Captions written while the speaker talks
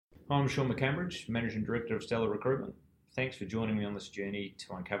I'm Sean McCambridge, Managing Director of Stellar Recruitment. Thanks for joining me on this journey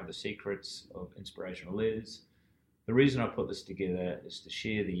to uncover the secrets of inspirational leaders. The reason I put this together is to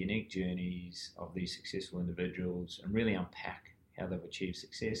share the unique journeys of these successful individuals and really unpack how they've achieved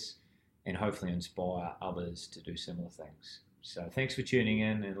success and hopefully inspire others to do similar things. So thanks for tuning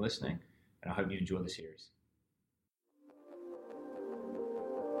in and listening, and I hope you enjoy the series.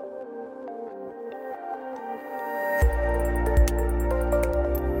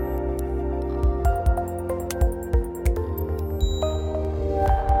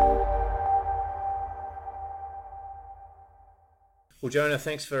 Well, Jonah,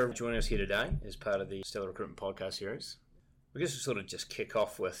 thanks for joining us here today as part of the Stellar Recruitment podcast series. I guess we'll sort of just kick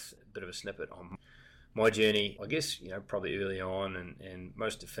off with a bit of a snippet on my journey. I guess, probably early on and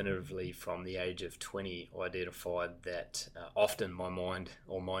most definitively from the age of 20, I identified that often my mind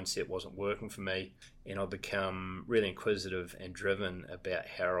or mindset wasn't working for me, and I'd become really inquisitive and driven about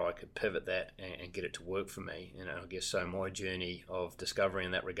how I could pivot that and get it to work for me. And I guess so my journey of discovery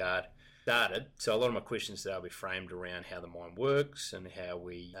in that regard started. So a lot of my questions today will be framed around how the mind works and how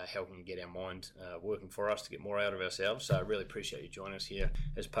we can get our mind working for us to get more out of ourselves. So I really appreciate you joining us here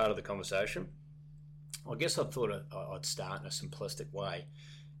as part of the conversation. I guess I thought I'd start in a simplistic way.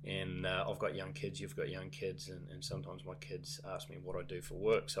 And I've got young kids, you've got young kids, and sometimes my kids ask me what I do for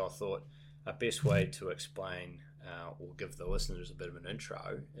work. So I thought a best way to explain or give the listeners a bit of an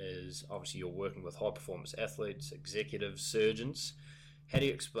intro is obviously you're working with high performance athletes, executives, surgeons. How do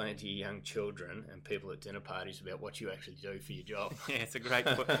you explain to your young children and people at dinner parties about what you actually do for your job? Yeah, it's a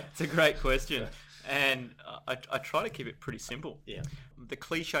great question, and I try to keep it pretty simple. Yeah. The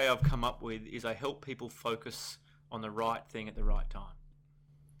cliche I've come up with is I help people focus on the right thing at the right time.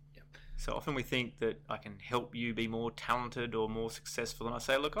 Yeah. So often we think that I can help you be more talented or more successful, and I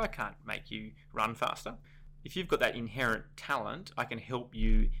say, look, I can't make you run faster. If you've got that inherent talent, I can help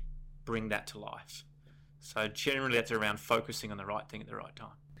you bring that to life. So generally that's around focusing on the right thing at the right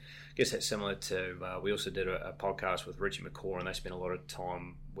time. I guess that's similar to, we also did a podcast with Richie McCaw, and they spent a lot of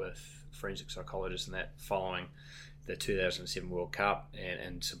time with forensic psychologists and that following the 2007 World Cup, and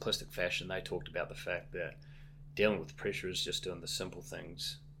in simplistic fashion they talked about the fact that dealing with pressure is just doing the simple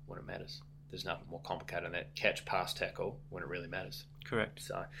things when it matters. There's nothing more complicated than that. Catch, pass, tackle when it really matters. Correct.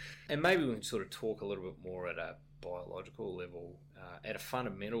 So, and maybe we can sort of talk a little bit more at a biological level, at a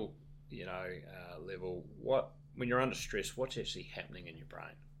fundamental level. What, when you're under stress, what's actually happening in your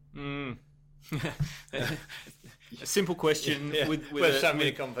brain? A simple question with so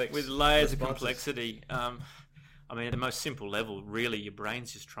many complex with layers responses. of complexity. At the most simple level, really, your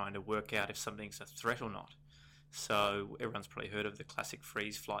brain's just trying to work out if something's a threat or not. So everyone's probably heard of the classic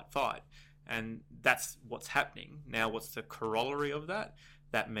freeze, flight, fight, and that's what's happening. Now, what's the corollary of that?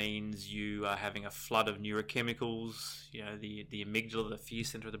 That means you are having a flood of neurochemicals, the amygdala, the fear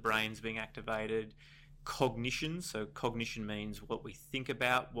center of the brain is being activated. Cognition, so cognition means what we think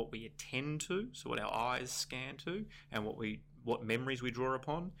about, what we attend to, so what our eyes scan to, and what memories we draw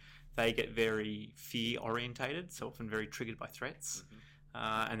upon. They get very fear orientated, so often very triggered by threats.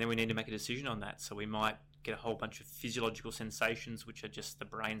 Mm-hmm. And then we need to make a decision on that. So we might get a whole bunch of physiological sensations, which are just the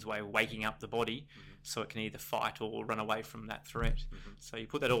brain's way of waking up the body, mm-hmm. so it can either fight or run away from that threat. Mm-hmm. So you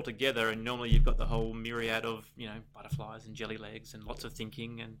put that all together, and normally you've got the whole myriad of butterflies and jelly legs and lots of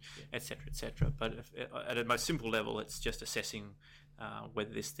thinking and et cetera, et cetera. But at a most simple level, it's just assessing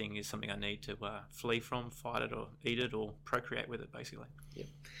whether this thing is something I need to flee from, fight it, or eat it, or procreate with it, basically. Yeah,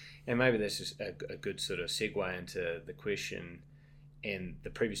 and maybe that's just a good sort of segue into the question. And the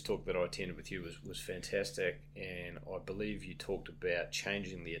previous talk that I attended with you was fantastic, and I believe you talked about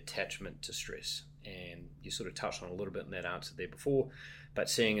changing the attachment to stress, and you sort of touched on a little bit in that answer there before, but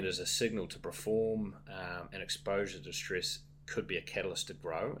seeing it as a signal to perform, and exposure to stress could be a catalyst to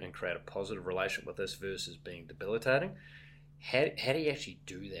grow and create a positive relationship with this versus being debilitating. How do you actually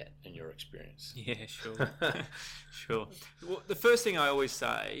do that in your experience? Yeah, sure. Sure. Well, the first thing I always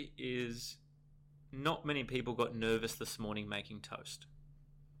say is, not many people got nervous this morning making toast.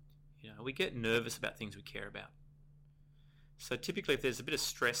 We get nervous about things we care about. So typically if there's a bit of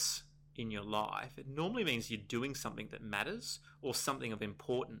stress in your life, it normally means you're doing something that matters or something of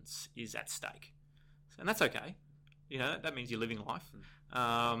importance is at stake. And that's okay. That means you're living life.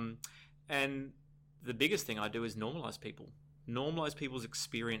 And the biggest thing I do is normalize people's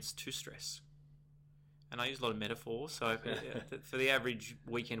experience to stress. And I use a lot of metaphors. So for the average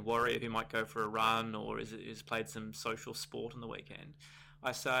weekend warrior who might go for a run or has played some social sport on the weekend,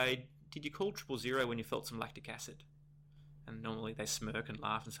 I say, did you call 000 when you felt some lactic acid? And normally they smirk and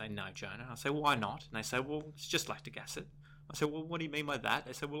laugh and say, no, Jonah. I say, well, why not? And they say, well, it's just lactic acid. I say, well, what do you mean by that?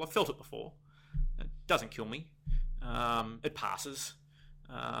 They say, well, I felt it before. It doesn't kill me. It passes.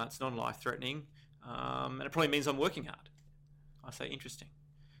 It's non-life-threatening, and it probably means I'm working hard. I say, interesting.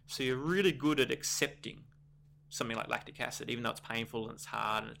 So you're really good at accepting something like lactic acid, even though it's painful and it's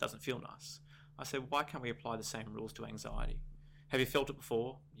hard and it doesn't feel nice. I say, why can't we apply the same rules to anxiety? Have you felt it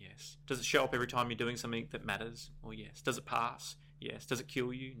before? Yes. Does it show up every time you're doing something that matters? Well, yes. Does it pass? Yes. Does it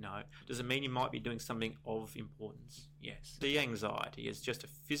kill you? No. Does it mean you might be doing something of importance? Yes. The anxiety is just a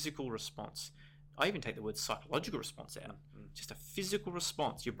physical response. I even take the word psychological response out. Just a physical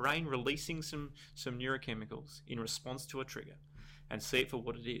response. Your brain releasing some neurochemicals in response to a trigger, and see it for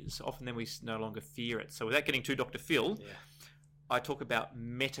what it is. Often then we no longer fear it. So without getting too Dr. Phil, I talk about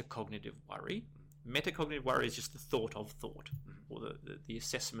metacognitive worry. Metacognitive worry is just the thought of thought, or the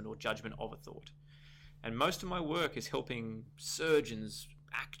assessment or judgment of a thought. And most of my work is helping surgeons,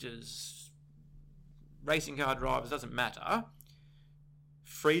 actors, racing car drivers, doesn't matter,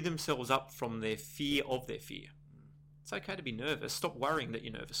 free themselves up from their fear of their fear. It's okay to be nervous. Stop worrying that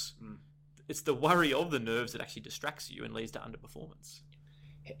you're nervous. It's the worry of the nerves that actually distracts you and leads to underperformance.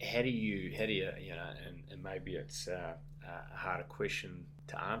 How do you, and maybe it's a harder question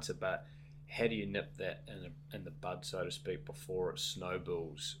to answer, but how do you nip that in the bud, so to speak, before it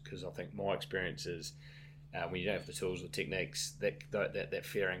snowballs? Because I think my experience is when you don't have the tools or techniques, that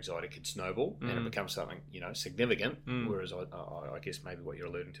fear, anxiety can snowball and it becomes something significant. Whereas I guess maybe what you're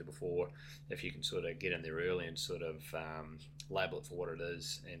alluding to before, if you can sort of get in there early and sort of label it for what it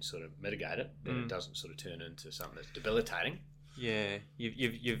is and sort of mitigate it, then it doesn't sort of turn into something that's debilitating. Yeah,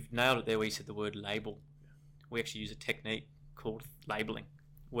 you've nailed it there where you said the word label. We actually use a technique called labeling,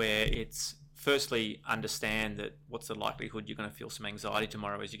 where it's firstly understand that what's the likelihood you're going to feel some anxiety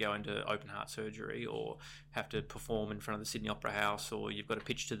tomorrow as you go into open heart surgery, or have to perform in front of the Sydney Opera House, or you've got to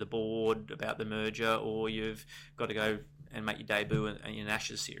pitch to the board about the merger, or you've got to go and make your debut in an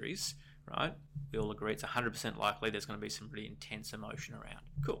Ashes series, right? We all agree it's 100% likely there's going to be some really intense emotion around.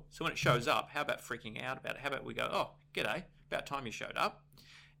 Cool. So when it shows up, how about freaking out about it? How about we go, oh, g'day, about time you showed up,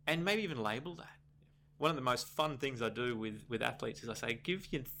 and maybe even label that. One of the most fun things I do with athletes is I say,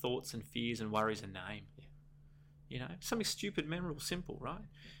 give your thoughts and fears and worries a name. Something stupid, memorable, simple, right?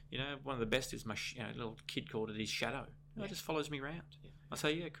 One of the best is my little kid called it his shadow. It just follows me around. I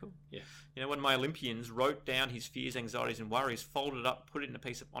say, yeah, cool. One of my Olympians wrote down his fears, anxieties, and worries, folded it up, put it in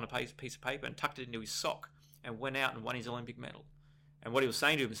on a piece of paper, and tucked it into his sock, and went out and won his Olympic medal. And what he was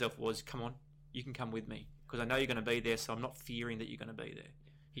saying to himself was, come on, you can come with me, because I know you're going to be there, so I'm not fearing that you're going to be there.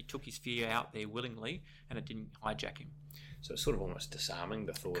 He took his fear out there willingly, and it didn't hijack him. So it's sort of almost disarming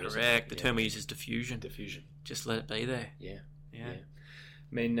the thought. Correct. The term we use is diffusion. Diffusion. Just let it be there. Yeah. I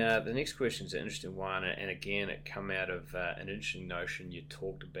mean, the next question is an interesting one, and again, it come out of an interesting notion you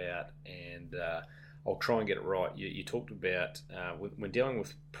talked about, and I'll try and get it right. You talked about when dealing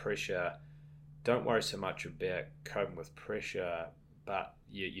with pressure, don't worry so much about coping with pressure, but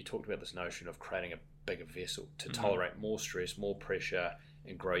you talked about this notion of creating a bigger vessel to tolerate more stress, more pressure,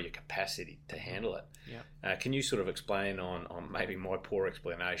 and grow your capacity to handle it. Can you sort of explain on maybe my poor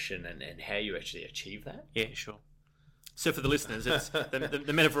explanation and how you actually achieve that? Yeah, sure. So for the listeners, it's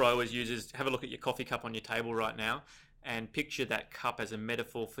the metaphor I always use is have a look at your coffee cup on your table right now and picture that cup as a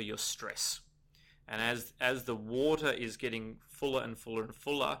metaphor for your stress. And as the water is getting fuller and fuller and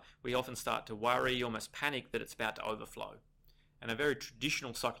fuller, we often start to worry, almost panic that it's about to overflow. And a very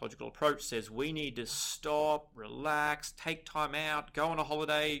traditional psychological approach says we need to stop, relax, take time out, go on a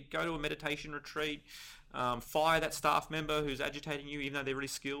holiday, go to a meditation retreat, fire that staff member who's agitating you even though they're really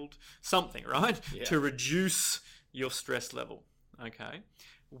skilled, something, right? To reduce your stress level, okay?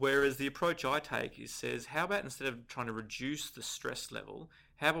 Whereas the approach I take says, how about instead of trying to reduce the stress level,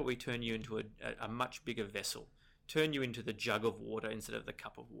 how about we turn you into a much bigger vessel, turn you into the jug of water instead of the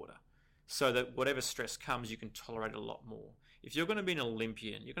cup of water, so that whatever stress comes, you can tolerate a lot more. If you're going to be an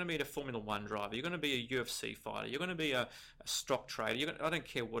Olympian, you're going to be a Formula One driver, you're going to be a UFC fighter, you're going to be a stock trader, I don't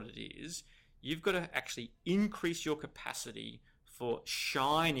care what it is, you've got to actually increase your capacity for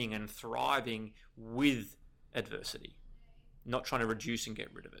shining and thriving with adversity, not trying to reduce and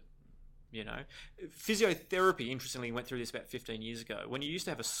get rid of it. Physiotherapy, interestingly, went through this about 15 years ago. When you used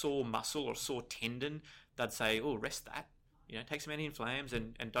to have a sore muscle or a sore tendon, they'd say, oh, rest that, take some anti-inflams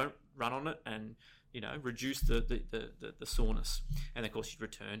and don't run on it, and reduce the soreness. And of course, you'd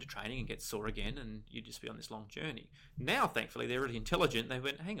return to training and get sore again, and you'd just be on this long journey. Now, thankfully, they're really intelligent. They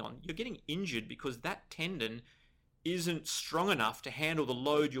went, hang on, you're getting injured because that tendon isn't strong enough to handle the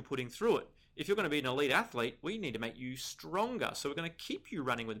load you're putting through it. If you're going to be an elite athlete, we need to make you stronger. So we're going to keep you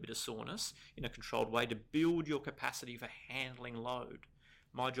running with a bit of soreness in a controlled way to build your capacity for handling load.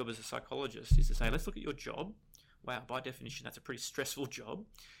 My job as a psychologist is to say, let's look at your job. Wow, by definition, that's a pretty stressful job.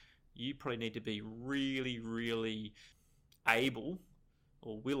 You probably need to be really, really able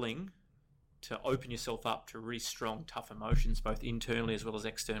or willing to open yourself up to really strong, tough emotions, both internally as well as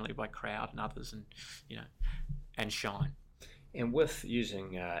externally by crowd and others, and and shine. And with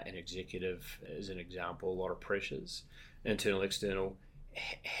using an executive as an example, a lot of pressures, internal, external,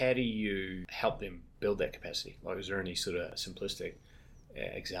 how do you help them build that capacity? Like, is there any sort of simplistic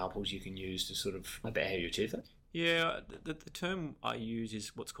examples you can use to sort of about how you achieve that? Yeah, the term I use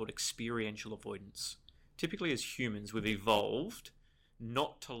is what's called experiential avoidance. Typically as humans, we've evolved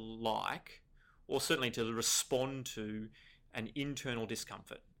not to like, or certainly to respond to, an internal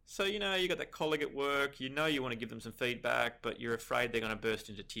discomfort. So, you got that colleague at work, you want to give them some feedback, but you're afraid they're going to burst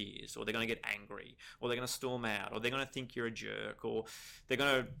into tears, or they're going to get angry, or they're going to storm out, or they're going to think you're a jerk, or they're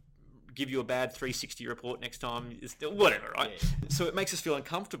going to give you a bad 360 report next time, whatever, right? Yeah. So it makes us feel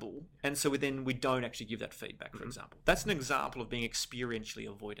uncomfortable, and so then we don't actually give that feedback, for example. That's an example of being experientially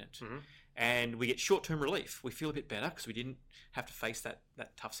avoidant. And we get short-term relief. We feel a bit better because we didn't have to face that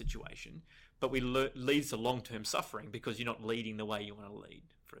tough situation, but leads to long-term suffering because you're not leading the way you want to lead,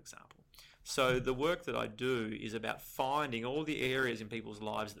 for example. So the work that I do is about finding all the areas in people's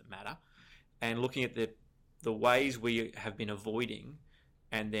lives that matter and looking at the ways we have been avoiding,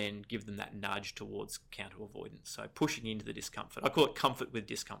 and then give them that nudge towards counter-avoidance. So pushing into the discomfort. I call it comfort with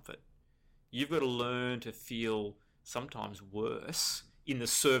discomfort. You've got to learn to feel sometimes worse in the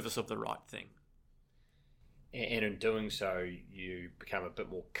service of the right thing. And in doing so, you become a bit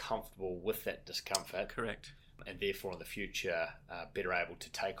more comfortable with that discomfort. Correct. And therefore in the future, better able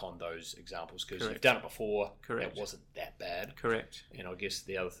to take on those examples because you've done it before. Correct. It wasn't that bad. Correct. And I guess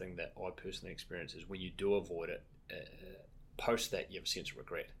the other thing that I personally experience is when you do avoid it, post that you have a sense of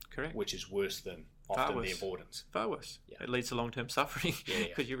regret. Correct. Which is worse than often the avoidance. Far worse. Yeah. It leads to long-term suffering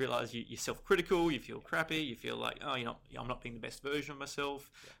because you realise you're self-critical, you feel crappy, you feel like, I'm not being the best version of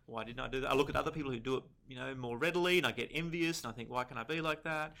myself. Yeah. Why didn't I do that? I look at other people who do it, more readily, and I get envious, and I think, why can't I be like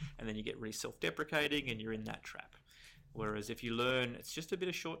that? And then you get really self-deprecating, and you're in that trap. Whereas if you learn, it's just a bit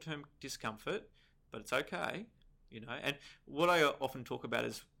of short-term discomfort, but it's okay, And what I often talk about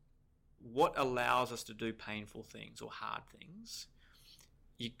is what allows us to do painful things or hard things.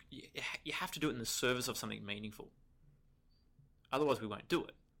 You have to do it in the service of something meaningful. Otherwise, we won't do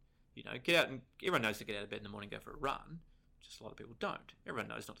it. Get out, and everyone knows to get out of bed in the morning and go for a run. Just a lot of people don't. Everyone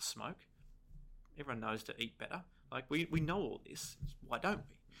knows not to smoke. Everyone knows to eat better. Like, we know all this. Why don't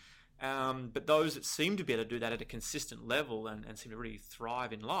we? But those that seem to be able to do that at a consistent level and seem to really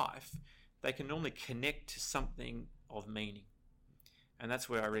thrive in life, they can normally connect to something of meaning. And that's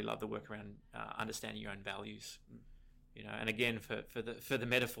where I really love the work around understanding your own values. And again, for the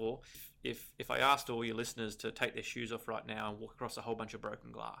metaphor, if I asked all your listeners to take their shoes off right now and walk across a whole bunch of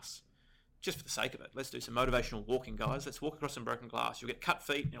broken glass, just for the sake of it, let's do some motivational walking, guys. Let's walk across some broken glass. You'll get cut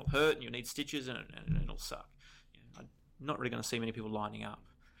feet, and it'll hurt, and you'll need stitches, and it'll suck. I'm not really going to see many people lining up.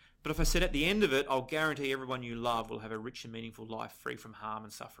 But if I said at the end of it, I'll guarantee everyone you love will have a rich and meaningful life free from harm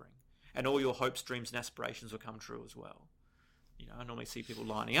and suffering. And all your hopes, dreams, and aspirations will come true as well. I normally see people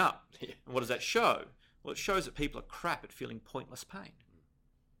lining up. And what does that show? Well, it shows that people are crap at feeling pointless pain.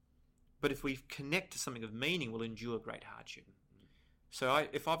 But if we connect to something of meaning, we'll endure great hardship. So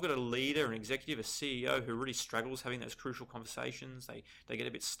if I've got a leader, an executive, a CEO who really struggles having those crucial conversations, they get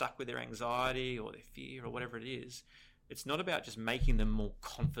a bit stuck with their anxiety or their fear or whatever it is, it's not about just making them more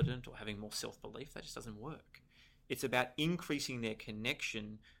confident or having more self-belief. That just doesn't work. It's about increasing their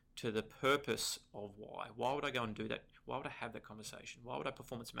connection to the purpose of why. Why would I go and do that? Why would I have that conversation? Why would I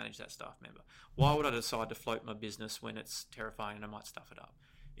performance manage that staff member? Why would I decide to float my business when it's terrifying and I might stuff it up?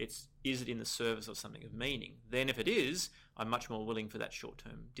 Is it in the service of something of meaning? Then if it is, I'm much more willing for that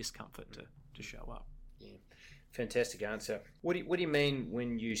short-term discomfort to show up. Yeah, fantastic answer. What do you mean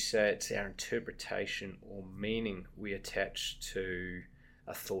when you say it's our interpretation or meaning we attach to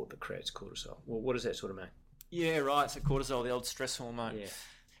a thought that creates cortisol? Well, what does that sort of mean? Yeah, right. So cortisol, the old stress hormone. Yeah.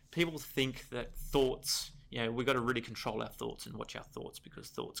 People think that thoughts, we've got to really control our thoughts and watch our thoughts because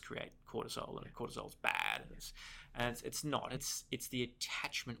thoughts create cortisol and cortisol's bad. And it's not. It's the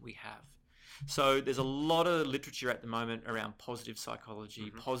attachment we have. So there's a lot of literature at the moment around positive psychology,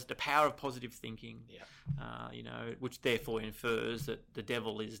 the power of positive thinking, which therefore infers that the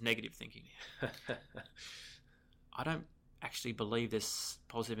devil is negative thinking. I don't actually believe there's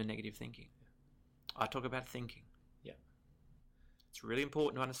positive and negative thinking. I talk about thinking. It's really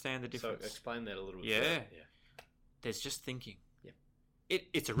important to understand the difference. So explain that a little bit. Yeah. There's just thinking. Yeah.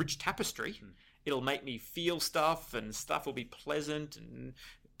 It's a rich tapestry. It'll make me feel stuff, and stuff will be pleasant and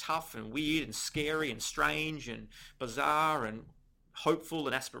tough and weird and scary and strange and bizarre and hopeful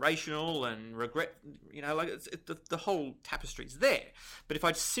and aspirational and regret. The whole tapestry's there. But if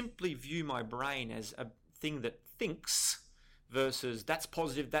I simply view my brain as a thing that thinks versus that's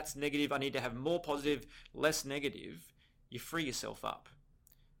positive, that's negative, I need to have more positive, less negative, you free yourself up.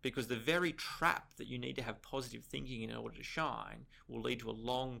 Because the very trap that you need to have positive thinking in order to shine will lead to a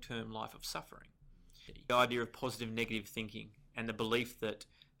long-term life of suffering. The idea of positive negative thinking and the belief that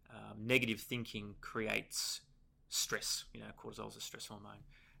negative thinking creates stress. Cortisol is a stress hormone.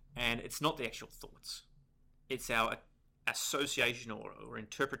 And it's not the actual thoughts. It's our association or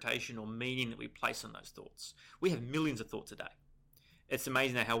interpretation or meaning that we place on those thoughts. We have millions of thoughts a day. It's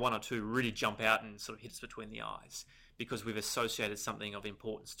amazing how one or two really jump out and sort of hit us between the eyes because we've associated something of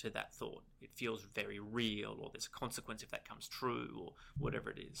importance to that thought. It feels very real, or there's a consequence if that comes true, or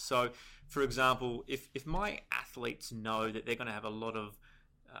whatever it is. So, for example, if my athletes know that they're going to have a lot of,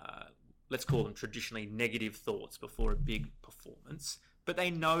 let's call them traditionally negative thoughts before a big performance, but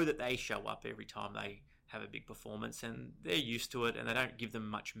they know that they show up every time they have a big performance and they're used to it and they don't give them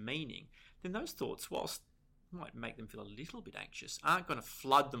much meaning, then those thoughts, whilst might make them feel a little bit anxious, aren't going to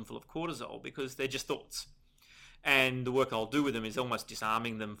flood them full of cortisol because they're just thoughts. And the work I'll do with them is almost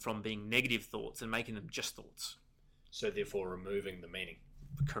disarming them from being negative thoughts and making them just thoughts. So therefore removing the meaning.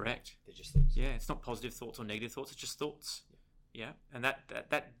 Correct. They're just thoughts. Yeah, it's not positive thoughts or negative thoughts, it's just thoughts. Yeah, and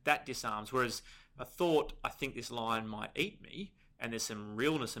that disarms. Whereas a thought, I think this lion might eat me, and there's some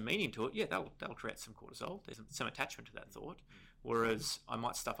realness and meaning to it, yeah, that'll create some cortisol. There's some attachment to that thought. Whereas I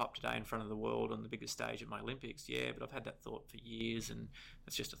might stuff up today in front of the world on the biggest stage at my Olympics, yeah, but I've had that thought for years and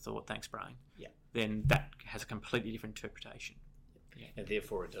it's just a thought, thanks brain. Yeah. Then that has a completely different interpretation. Yeah. And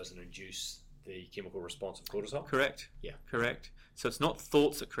therefore it doesn't induce the chemical response of cortisol? Correct. Yeah. Correct. So it's not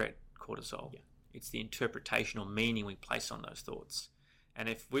thoughts that create cortisol. Yeah. It's the interpretation or meaning we place on those thoughts. And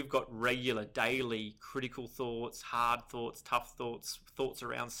if we've got regular, daily, critical thoughts, hard thoughts, tough thoughts, thoughts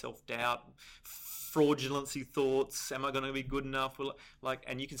around self-doubt, fraudulency thoughts, am I going to be good enough?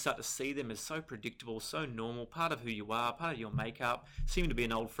 And you can start to see them as so predictable, so normal, part of who you are, part of your makeup, seem to be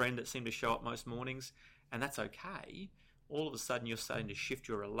an old friend that seem to show up most mornings, and that's okay. All of a sudden, you're starting to shift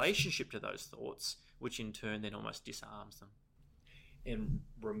your relationship to those thoughts, which in turn then almost disarms them. And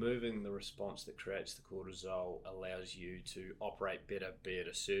removing the response that creates the cortisol allows you to operate better, be it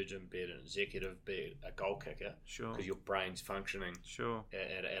a surgeon, be it an executive, be it a goal kicker. Sure. Because your brain's functioning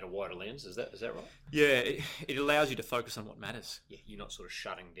at a wider lens. Is that right? Yeah, it allows you to focus on what matters. Yeah, you're not sort of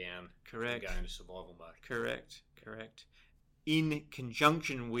shutting down. Correct. And going into survival mode. Correct. In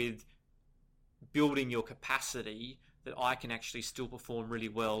conjunction with building your capacity that I can actually still perform really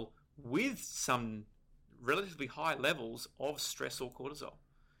well with some relatively high levels of stress or cortisol.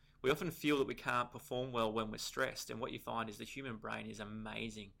 We often feel that we can't perform well when we're stressed, and what you find is the human brain is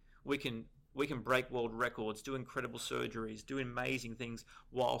amazing. We can break world records, do incredible surgeries, do amazing things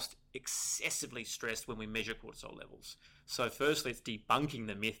whilst excessively stressed when we measure cortisol levels. So firstly, it's debunking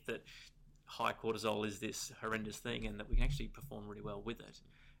the myth that high cortisol is this horrendous thing and that we can actually perform really well with it.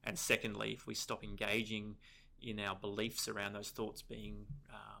 And secondly, if we stop engaging in our beliefs around those thoughts being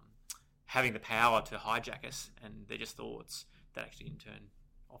having the power to hijack us, and they're just thoughts, that actually in turn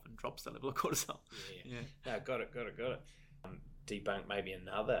often drops the level of cortisol. Yeah. No, got it. Debunk maybe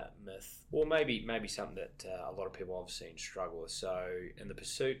another myth, or maybe something that a lot of people I've seen struggle with. So in the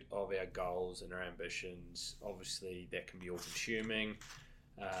pursuit of our goals and our ambitions, obviously that can be all-consuming,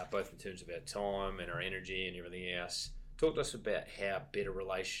 both in terms of our time and our energy and everything else. Talk to us about how better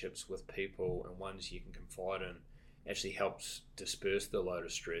relationships with people and ones you can confide in actually helps disperse the load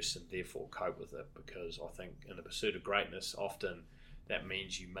of stress and therefore cope with it, because I think in the pursuit of greatness often that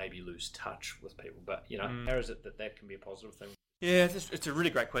means you maybe lose touch with people. But how is it that can be a positive thing? Yeah, it's a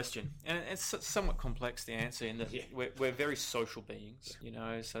really great question, and it's somewhat complex, the answer, in that we're very social beings,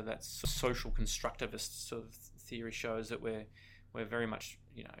 so that's social constructivist sort of theory shows that we're very much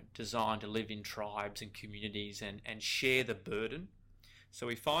designed to live in tribes and communities and share the burden. So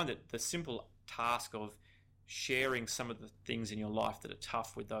we find that the simple task of sharing some of the things in your life that are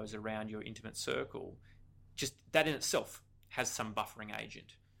tough with those around your intimate circle, just that in itself has some buffering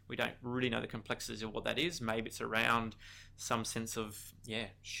agent. We don't really know the complexities of what that is. Maybe it's around some sense of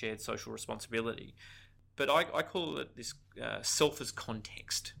shared social responsibility. But I call it this self as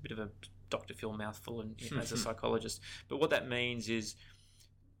context, a bit of a Dr. Phil mouthful and as a psychologist. But what that means is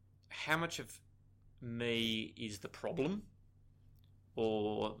how much of me is the problem,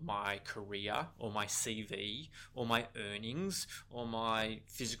 or my career, or my CV, or my earnings, or my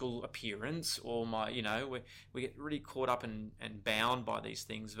physical appearance, or my, we get really caught up and bound by these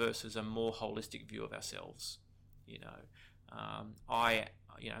things versus a more holistic view of ourselves. I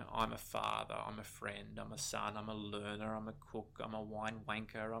I'm a father, I'm a friend, I'm a son, I'm a learner, I'm a cook, I'm a wine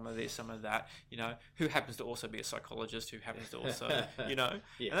wanker, I'm a this, I'm a that, who happens to also be a psychologist, who happens to also, Yeah.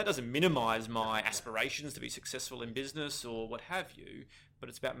 and that doesn't minimize my aspirations to be successful in business or what have you, but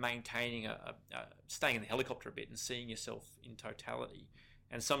it's about maintaining staying in the helicopter a bit and seeing yourself in totality.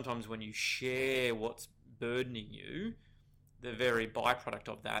 And sometimes when you share what's burdening you, the very byproduct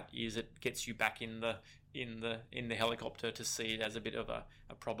of that is it gets you back in the helicopter to see it as a bit of a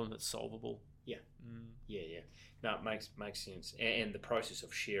problem that's solvable. Yeah. Yeah. No, it makes sense. And the process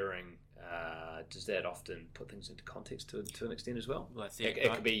of sharing, does that often put things into context to an extent as well? Well, that's it.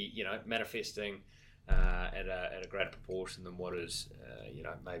 It could be, manifesting at a greater proportion than what is,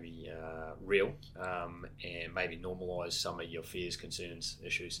 maybe real, and maybe normalise some of your fears, concerns,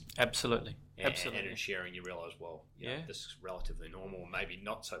 issues. Absolutely. And in sharing, you realise, well, this is relatively normal, maybe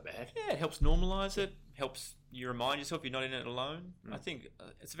not so bad. Yeah, it helps normalise it. Helps you remind yourself you're not in it alone. I think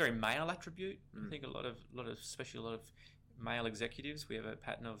it's a very male attribute. I think a lot of especially a lot of male executives, we have a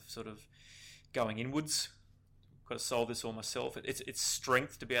pattern of sort of going inwards. Got to solve this all myself. It's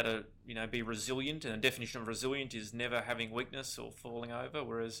strength to be able to be resilient, and the definition of resilient is never having weakness or falling over.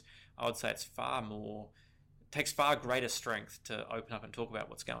 Whereas I would say it takes far greater strength to open up and talk about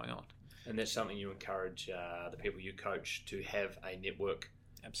what's going on. And that's something you encourage the people you coach to have a network.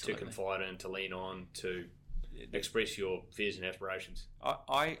 Absolutely. To confide in, to lean on, to express your fears and aspirations.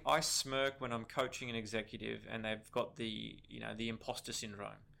 I smirk when I'm coaching an executive and they've got the imposter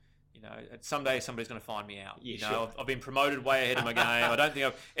syndrome. Someday somebody's going to find me out. Yeah, sure. I've been promoted way ahead of my game. I don't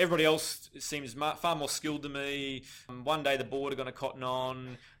think everybody else seems far more skilled than me. One day the board are going to cotton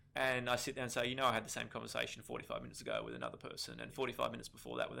on. And I sit there and say, I had the same conversation 45 minutes ago with another person, and 45 minutes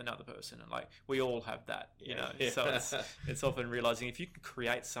before that with another person, and we all have that, So it's often realizing if you can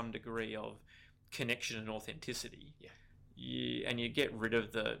create some degree of connection and authenticity, and you get rid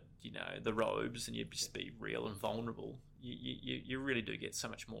of the robes, and you just be real and vulnerable, you really do get so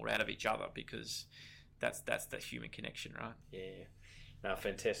much more out of each other, because that's the human connection, right? Yeah. No,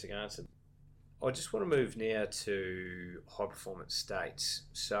 fantastic answer. I just want to move now to high performance states.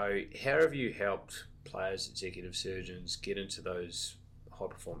 So how have you helped players, executive surgeons get into those high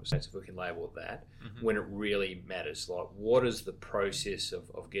performance states, if we can label it that, when it really matters? Like, what is the process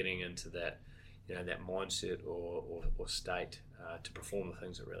of getting into that, that mindset or state to perform the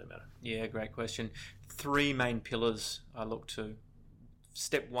things that really matter? Yeah, great question. 3 main pillars I look to.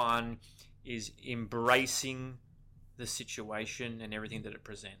 Step 1 is embracing the situation and everything that it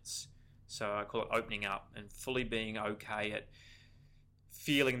presents. So I call it opening up and fully being okay at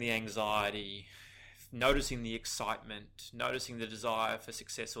feeling the anxiety, noticing the excitement, noticing the desire for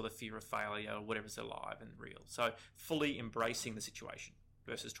success or the fear of failure or whatever's alive and real. So fully embracing the situation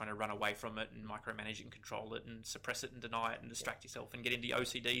versus trying to run away from it and micromanage it and control it and suppress it and deny it and distract yourself and get into your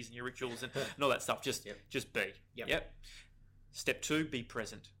OCDs and your rituals and all that stuff. Just be. Yep. Step 2, be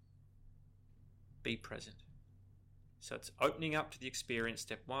present. Be present. So it's opening up to the experience,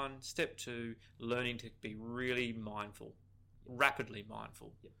 step 1. Step 2, learning to be really mindful, rapidly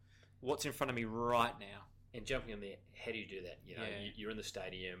mindful. What's in front of me right now? And jumping in there, how do you do that? You're in the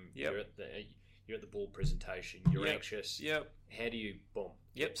stadium, you're at the ball presentation, you're anxious. How do you boom?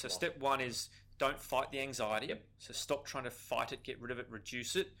 So step 1 is don't fight the anxiety. So stop trying to fight it, get rid of it,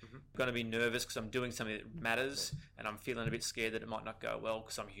 reduce it. I'm going to be nervous because I'm doing something that matters, and I'm feeling a bit scared that it might not go well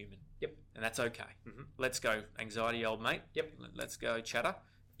because I'm human. And that's okay. Let's go, anxiety, old mate. Let's go, chatter.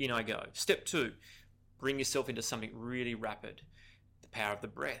 In I go. Step 2, bring yourself into something really rapid. The power of the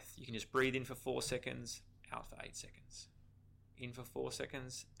breath. You can just breathe in for 4 seconds, out for 8 seconds. In for 4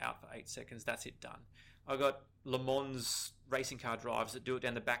 seconds, out for 8 seconds. That's it, done. I got Le Mans racing car drivers that do it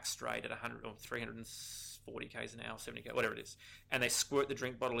down the back straight at 100 or 340 k's an hour, 70 k's, whatever it is, and they squirt the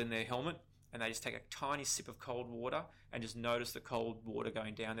drink bottle in their helmet, and they just take a tiny sip of cold water and just notice the cold water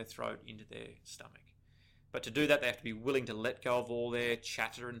going down their throat into their stomach. But to do that, they have to be willing to let go of all their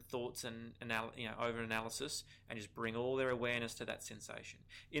chatter and thoughts and over-analysis, and just bring all their awareness to that sensation.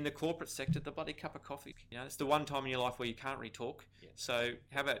 In the corporate sector, the bloody cup of coffee. It's the one time in your life where you can't really talk. So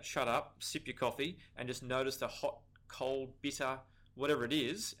how about shut up, sip your coffee, and just notice the hot, cold, bitter, whatever it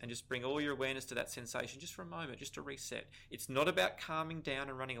is, and just bring all your awareness to that sensation just for a moment, just to reset. It's not about calming down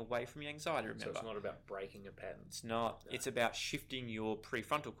and running away from your anxiety, remember. So it's not about breaking a pattern. It's not. No. It's about shifting your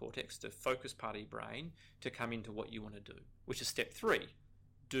prefrontal cortex, the focus part of your brain, to come into what you want to do, which is step 3.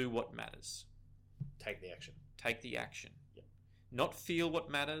 Do what matters. Take the action. Take the action. Not feel what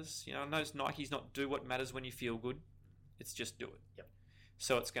matters. Notice Nike's not do what matters when you feel good. It's just do it.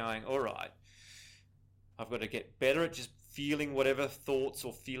 So it's going, all right, I've got to get better at just feeling whatever thoughts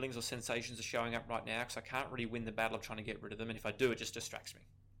or feelings or sensations are showing up right now, because I can't really win the battle of trying to get rid of them. And if I do, it just distracts me.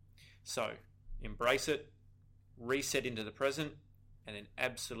 So embrace it, reset into the present, and then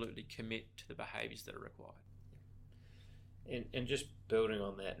absolutely commit to the behaviours that are required. And just building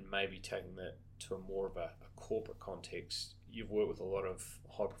on that and maybe taking that to a more of a corporate context, you've worked with a lot of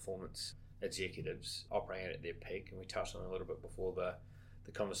high performance executives operating at their peak, and we touched on it a little bit before the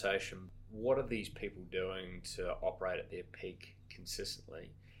conversation. What are these people doing to operate at their peak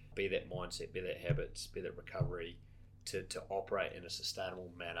consistently? Be that mindset, be that habits, be that recovery, to operate in a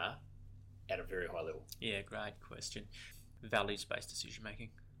sustainable manner at a very high level? Yeah, great question. Values-based decision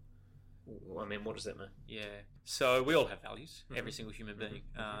making. I mean, what does that mean? Yeah, so we all have values, every single human being.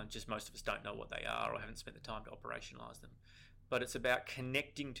 Just most of us don't know what they are or haven't spent the time to operationalise them. But it's about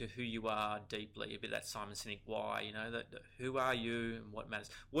connecting to who you are deeply, a bit of that Simon Sinek why, that who are you and what matters.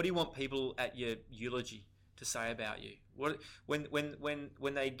 What do you want people at your eulogy to say about you? What when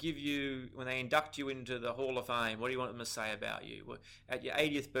they induct you into the Hall of Fame, what do you want them to say about you? At your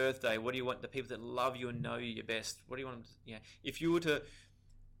 80th birthday, what do you want the people that love you and know you your best? What do you want them to, if you were to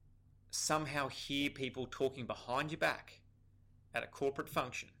somehow hear people talking behind your back at a corporate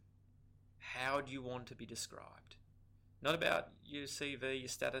function, how do you want to be described? Not about your CV, your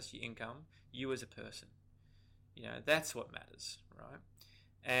status, your income, you as a person. That's what matters, right?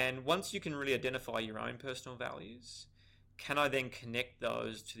 And once you can really identify your own personal values, can I then connect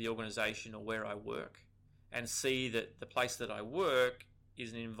those to the organisation or where I work and see that the place that I work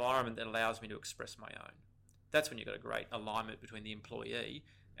is an environment that allows me to express my own? That's when you've got a great alignment between the employee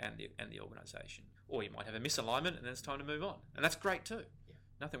and the organisation. Or you might have a misalignment and then it's time to move on. And that's great too. Yeah.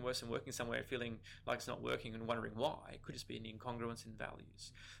 Nothing worse than working somewhere feeling like it's not working and wondering why. It could just be an incongruence in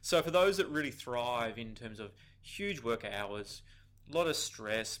values. So for those that really thrive in terms of huge work hours, a lot of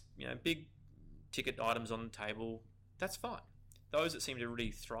stress, big ticket items on the table, that's fine. Those that seem to really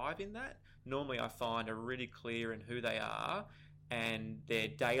thrive in that, normally I find are really clear in who they are and their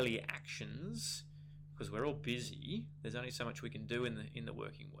daily actions, because we're all busy. There's only so much we can do in the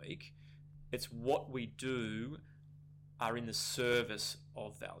working week. It's what we do are in the service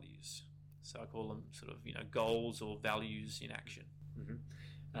of values. So I call them sort of goals or values in action.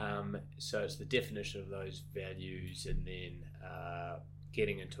 Mm-hmm. So it's the definition of those values, and then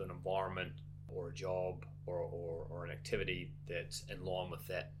getting into an environment or a job or an activity that's in line with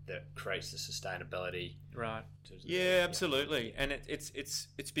that creates the sustainability. Right. Yeah, absolutely. And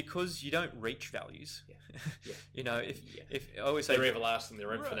it's because you don't reach values. Yeah. If I always say they're everlasting,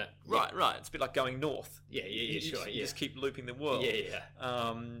 they're infinite. Right. It's a bit like going north. Yeah, sure. You just keep looping the world. Yeah.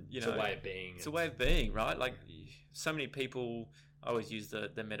 It's a way of being. It's a way of being, right? Like so many people. I always use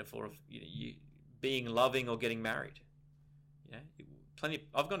the metaphor of you being loving or getting married.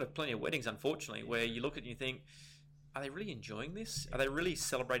 I've gone to plenty of weddings, unfortunately, where you look at it and you think, are they really enjoying this? Are they really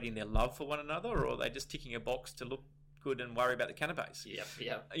celebrating their love for one another, or are they just ticking a box to look good and worry about the canapes?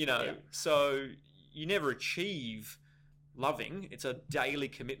 Yeah. So you never achieve loving. It's a daily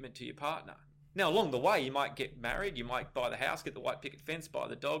commitment to your partner. Now, along the way, you might get married, you might buy the house, get the white picket fence, buy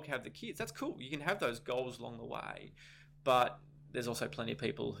the dog, have the kids. That's cool. You can have those goals along the way, but there's also plenty of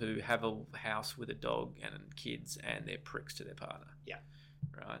people who have a house with a dog and kids and they're pricks to their partner. Yeah.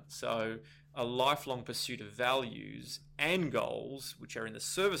 Right. So a lifelong pursuit of values and goals, which are in the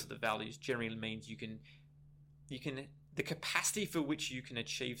service of the values, generally means the capacity for which you can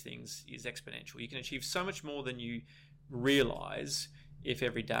achieve things is exponential. You can achieve so much more than you realize if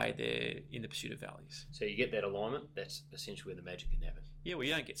every day they're in the pursuit of values. So you get that alignment, that's essentially where the magic can happen. Yeah, well,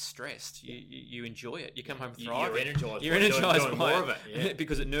 you don't get stressed. You enjoy it. You come home thriving. You're energized doing more of it. Yeah.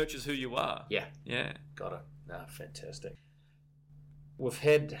 Because it nurtures who you are. Yeah. Got it. No, fantastic. We've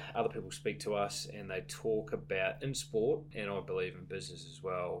had other people speak to us and they talk about, in sport, and I believe in business as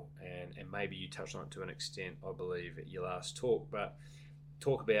well, and maybe you touched on it to an extent, I believe, at your last talk, but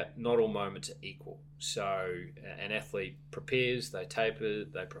talk about not all moments are equal. So an athlete prepares, they taper,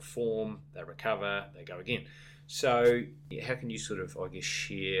 they perform, they recover, they go again. So how can you sort of,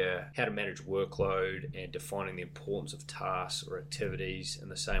 share how to manage workload and defining the importance of tasks or activities in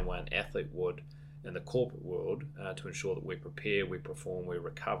the same way an athlete would in the corporate world to ensure that we prepare, we perform, we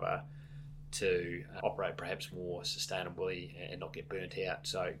recover to operate perhaps more sustainably and not get burnt out.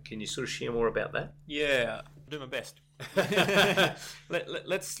 So can you sort of share more about that? Yeah, I'll do my best.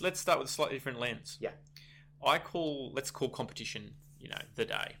 Let's start with a slightly different lens. Yeah. Let's call competition, the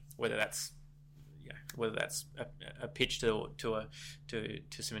day, whether that's a pitch to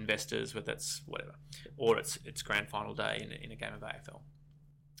some investors, whether that's whatever, or it's grand final day in a game of AFL.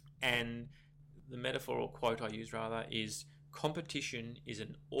 And the metaphor or quote I use rather is competition is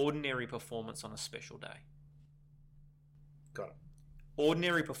an ordinary performance on a special day. Got it.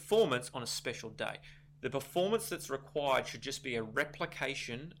 Ordinary performance on a special day. The performance that's required should just be a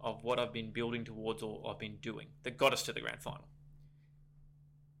replication of what I've been building towards or I've been doing that got us to the grand final.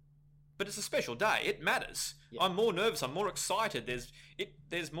 But it's a special day. It matters. Yeah. I'm more nervous. I'm more excited.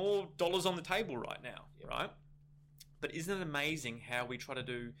 There's more dollars on the table right now, right? But isn't it amazing how we try to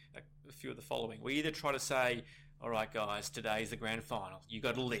do a few of the following? We either try to say, all right, guys, today's the grand final. You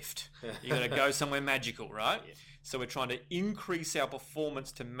got to lift. You got to go somewhere magical, right? Yeah. So we're trying to increase our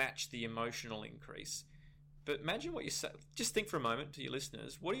performance to match the emotional increase. But imagine what you say. Just think for a moment to your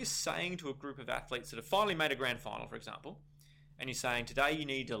listeners. What are you saying to a group of athletes that have finally made a grand final, for example, and you're saying, today you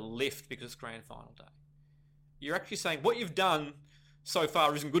need to lift because it's grand final day? You're actually saying, what you've done so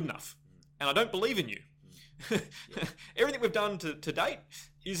far isn't good enough, and I don't believe in you. Everything we've done to date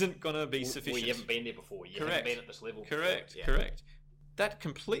isn't going to be sufficient. We haven't been there before. You haven't been at this level before. Correct. That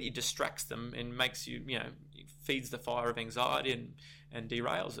completely distracts them and makes you, feeds the fire of anxiety and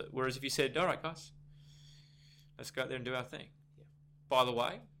derails it. Whereas if you said, all right, guys, let's go out there and do our thing. Yeah. By the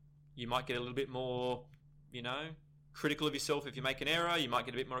way, you might get a little bit more, critical of yourself if you make an error. You might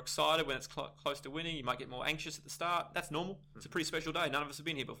get a bit more excited when it's close to winning. You might get more anxious at the start. That's normal. Mm-hmm. It's a pretty special day. None of us have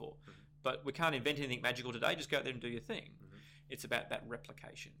been here before. Mm-hmm. But we can't invent anything magical today. Just go out there and do your thing. Mm-hmm. It's about that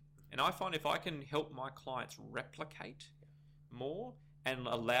replication. And I find if I can help my clients replicate more and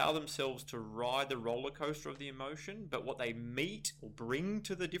allow themselves to ride the roller coaster of the emotion, but what they meet or bring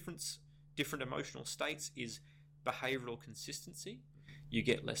to the different emotional states is behavioral consistency, you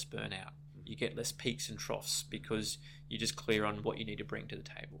get less burnout. You get less peaks and troughs because you're just clear on what you need to bring to the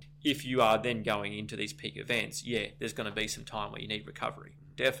table. If you are then going into these peak events, there's going to be some time where you need recovery.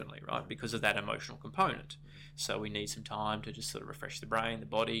 Definitely, right? Because of that emotional component. So we need some time to just sort of refresh the brain, the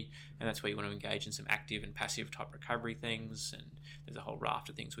body, and that's where you want to engage in some active and passive type recovery things. And there's a whole raft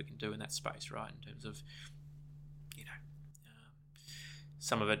of things we can do in that space, right? In terms of,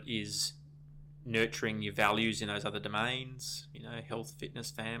 some of it is nurturing your values in those other domains, health,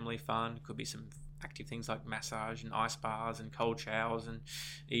 fitness, family, fun. Could be some active things like massage and ice baths and cold showers and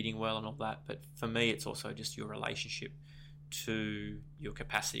eating well and all that. But for me, it's also just your relationship to your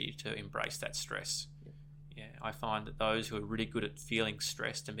capacity to embrace that stress. Yeah, I find that those who are really good at feeling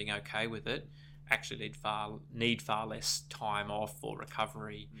stressed and being okay with it actually need far less time off or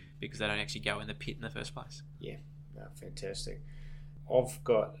recovery because they don't actually go in the pit in the first place. Yeah, no, fantastic. I've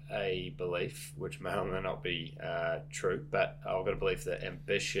got a belief, which may or may not be true, but I've got a belief that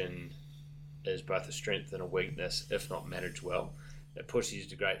ambition is both a strength and a weakness if not managed well. It pushes you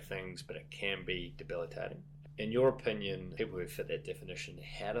to great things, but it can be debilitating. In your opinion, people who fit that definition,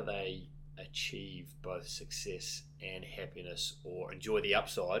 how do they achieve both success and happiness or enjoy the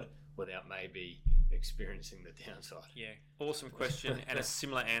upside without maybe experiencing the downside? Yeah, awesome question and a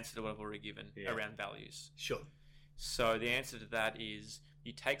similar answer to what I've already given around values. Sure. So the answer to that is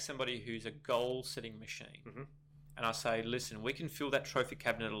you take somebody who's a goal-setting machine and I say, listen, we can fill that trophy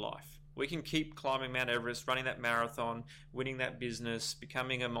cabinet of life. We can keep climbing Mount Everest, running that marathon, winning that business,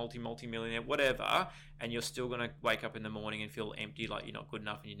 becoming a multi-millionaire, whatever, and you're still going to wake up in the morning and feel empty, like you're not good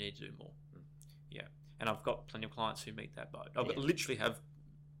enough and you need to do more. Yeah. And I've got plenty of clients who meet that boat. I literally have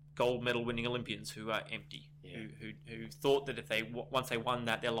gold medal winning Olympians who are empty, who thought that if once they won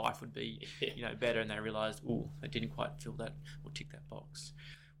that, their life would be better, and they realised, they didn't quite fill that or tick that box.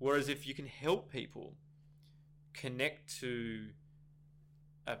 Whereas if you can help people connect to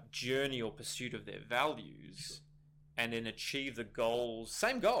a journey or pursuit of their values and then achieve the goals,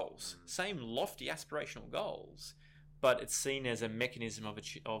 same lofty aspirational goals, but it's seen as a mechanism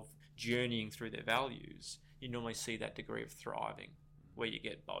of journeying through their values, you normally see that degree of thriving where you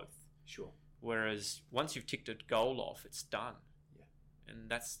get both. Sure. Whereas once you've ticked a goal off, it's done. Yeah. And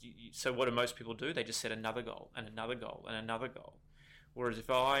that's so what do most people do? They just set another goal and another goal and another goal. Whereas if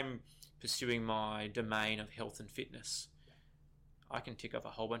I'm pursuing my domain of health and fitness, I can tick off a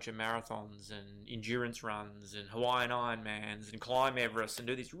whole bunch of marathons and endurance runs and Hawaiian Ironmans and climb Everest and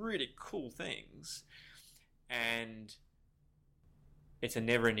do these really cool things. And it's a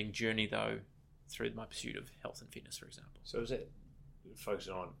never-ending journey, though, through my pursuit of health and fitness, for example. So is it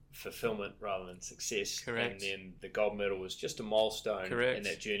focusing on fulfillment rather than success? Correct. And then the gold medal was just a milestone in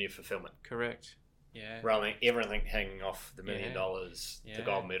that journey of fulfillment. Correct. Yeah. Rather than everything hanging off the $1 million, the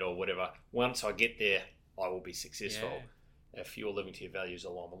gold medal, whatever. Once I get there, I will be successful. Yeah. If you're living to your values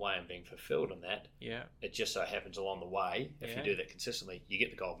along the way and being fulfilled in that, it just so happens along the way, if you do that consistently, you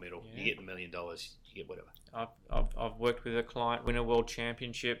get the gold medal, you get the $1 million, you get whatever. I've worked with a client, win a world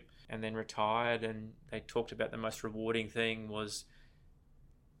championship, and then retired, and they talked about the most rewarding thing was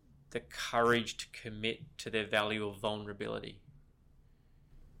the courage to commit to their value of vulnerability.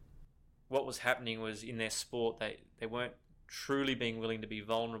 What was happening was in their sport, they weren't truly being willing to be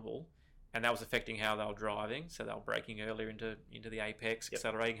vulnerable, and that was affecting how they were driving. So they were braking earlier into the apex,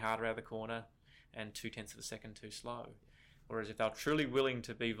 accelerating harder out of the corner, and 0.2 of a second too slow. Whereas if they were truly willing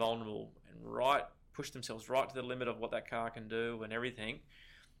to be vulnerable and push themselves right to the limit of what that car can do and everything,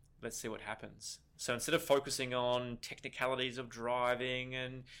 let's see what happens. So instead of focusing on technicalities of driving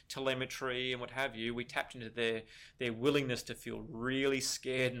and telemetry and what have you, we tapped into their willingness to feel really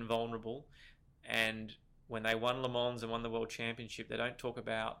scared and vulnerable. And when they won Le Mans and won the World Championship, they don't talk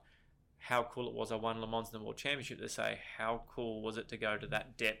about how cool it was I won Le Mans and the World Championship. They say, how cool was it to go to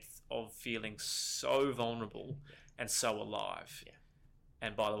that depth of feeling so vulnerable and so alive. Yeah.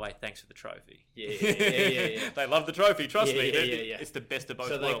 And by the way, thanks for the trophy. Yeah. They love the trophy, trust me. It's the best of both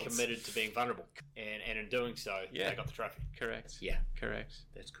worlds. So they committed to being vulnerable. And in doing so, they got the trophy. Correct. Yeah. Correct.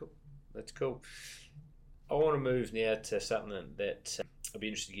 That's cool. I want to move now to something that I'd be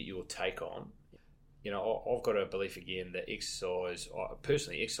interested to get your take on. You know, I've got a belief again that exercise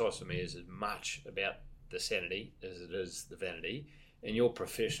for me is as much about the sanity as it is the vanity. In your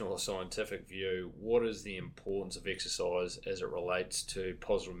professional or scientific view, what is the importance of exercise as it relates to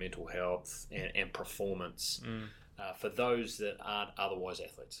positive mental health and performance for those that aren't otherwise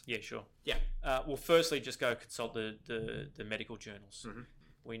athletes? Yeah, sure. Yeah. Well, firstly, just go consult the medical journals. Mm-hmm.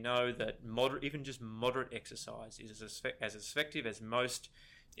 We know that even just moderate exercise is as effective as most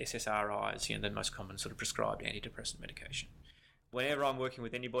SSRIs, the most common sort of prescribed antidepressant medication. Whenever I'm working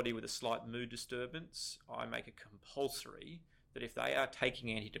with anybody with a slight mood disturbance, I make it compulsory that if they are taking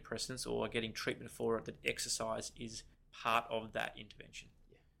antidepressants or are getting treatment for it, that exercise is part of that intervention.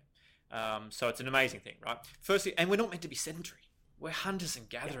 Yeah. So it's an amazing thing, right? Firstly, and we're not meant to be sedentary. We're hunters and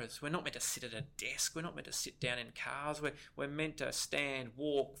gatherers. Yeah. We're not meant to sit at a desk. We're not meant to sit down in cars. We're meant to stand,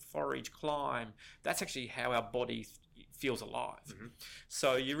 walk, forage, climb. That's actually how our body feels alive. Mm-hmm.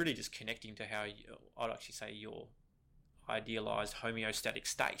 So you're really just connecting to how I'd actually say your idealized homeostatic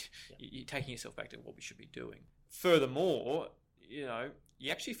state. Yeah. You're taking yourself back to what we should be doing. Furthermore, you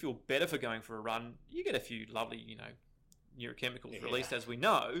actually feel better for going for a run. You get a few lovely, neurochemicals released, as we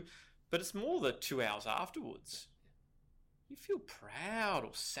know, but it's more the 2 hours afterwards. You feel proud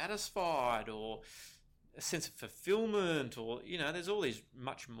or satisfied or a sense of fulfillment or, there's all these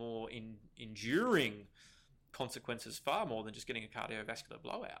much more enduring consequences, far more than just getting a cardiovascular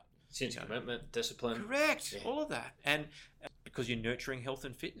blowout. Sense of commitment, discipline. Correct, all of that. And because you're nurturing health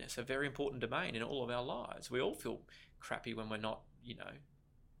and fitness, a very important domain in all of our lives. We all feel crappy when we're not,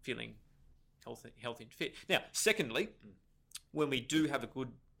 feeling healthy and fit. Now, secondly, when we do have a good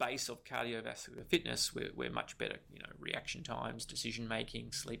base of cardiovascular fitness, we're much better, reaction times, decision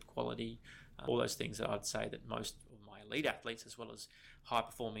making, sleep quality, all those things that I'd say that most of my elite athletes as well as high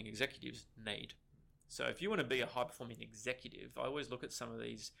performing executives need. So if you want to be a high performing executive, I always look at some of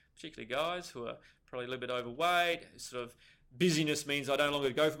these particularly guys who are probably a little bit overweight, sort of busyness means I no longer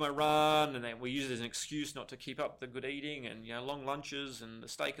go for my run, and then we use it as an excuse not to keep up the good eating and long lunches and the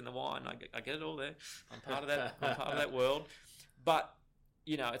steak and the wine. I get it all there. I'm part of that. I'm part of that world. But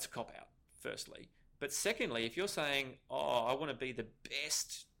it's a cop out. Firstly, but secondly, if you're saying, I want to be the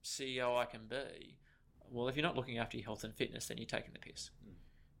best CEO I can be, well, if you're not looking after your health and fitness, then you're taking the piss.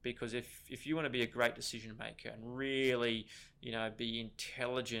 Because if you want to be a great decision maker and really, be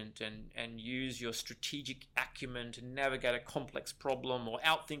intelligent and use your strategic acumen to navigate a complex problem or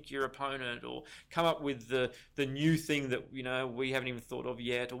outthink your opponent or come up with the new thing that, we haven't even thought of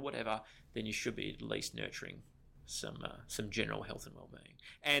yet or whatever, then you should be at least nurturing some general health and well-being.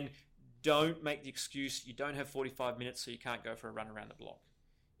 And don't make the excuse you don't have 45 minutes so you can't go for a run around the block.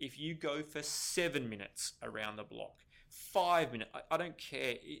 If you go for 7 minutes around the block, 5 minutes, I don't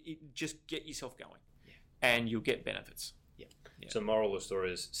care. Just get yourself going, and you'll get benefits. Yeah. So, moral of the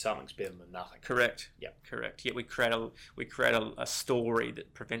story is something's better than nothing. Correct. Yeah. Correct. Yet we create a story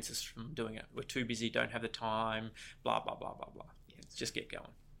that prevents us from doing it. We're too busy, don't have the time. Blah blah blah blah blah. Yeah. Just get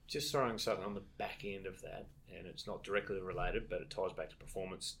going. Just throwing something on the back end of that, and it's not directly related, but it ties back to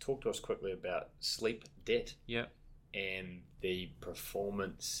performance. Talk to us quickly about sleep debt. Yeah. And the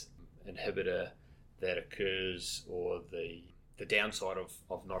performance inhibitor that occurs, or the downside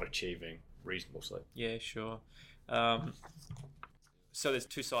of not achieving reasonable sleep. Yeah, sure. So there's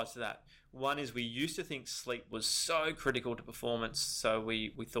two sides to that. One is we used to think sleep was so critical to performance, so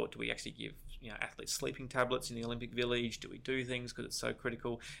we thought, do we actually give athletes sleeping tablets in the Olympic Village? Do we do things because it's so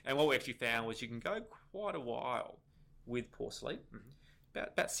critical? And what we actually found was you can go quite a while with poor sleep,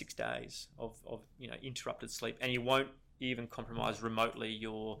 about 6 days of interrupted sleep, and you won't even compromise remotely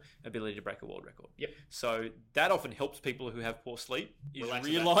your ability to break a world record. Yep. So that often helps people who have poor sleep, is Relax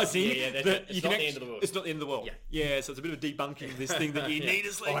realizing that it's not the end of the world. It's not the end of the world. Yeah, so it's a bit of debunking this thing that you need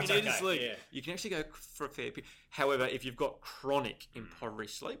to sleep, you need to sleep. Yeah. You can actually go for a fair period. However, if you've got chronic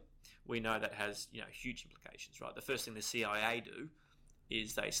impoverished sleep, we know that has huge implications, right? The first thing the CIA do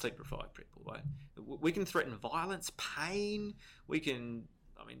is they sleep deprive people, right? We can threaten violence, pain.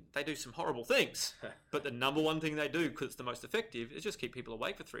 They do some horrible things, but the number one thing they do, because it's the most effective, is just keep people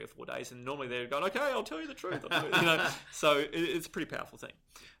awake for 3 or 4 days, and normally they're going, okay, I'll tell you the truth. So it's a pretty powerful thing.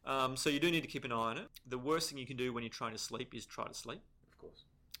 So you do need to keep an eye on it. The worst thing you can do when you're trying to sleep is try to sleep. Of course.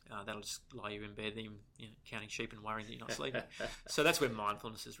 That'll just lie you in bed, counting sheep and worrying that you're not sleeping. So that's where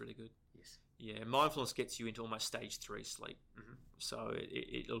mindfulness is really good. Yes. Yeah, mindfulness gets you into almost stage 3 sleep. Mm-hmm. So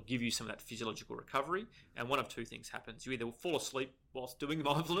it'll give you some of that physiological recovery. And one of two things happens. You either fall asleep whilst doing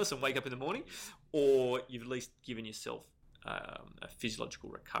mindfulness and wake up in the morning, or you've at least given yourself a physiological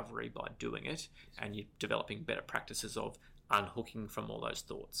recovery by doing it, and you're developing better practices of unhooking from all those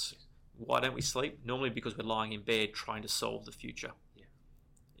thoughts. Yes. Why don't we sleep? Normally because we're lying in bed trying to solve the future. Yeah.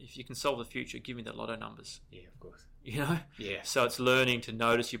 If you can solve the future, give me the lotto numbers. Yeah, of course. Yeah. So it's learning to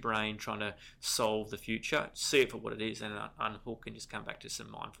notice your brain trying to solve the future, see it for what it is, and unhook and just come back to some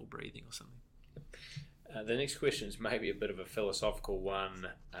mindful breathing or something. The next question is maybe a bit of a philosophical one,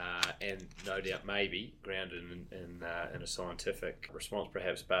 and no doubt maybe grounded in a scientific response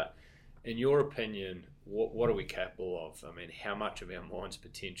perhaps, but in your opinion, what are we capable of? I mean, how much of our mind's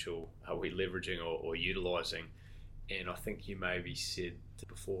potential are we leveraging or utilising? And I think you maybe said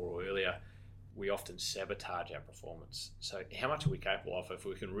before or earlier, we often sabotage our performance. So how much are we capable of if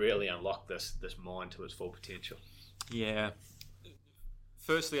we can really unlock this mind to its full potential? Yeah.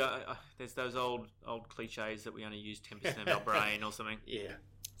 Firstly, there's those old cliches that we only use 10% of our brain or something. Yeah.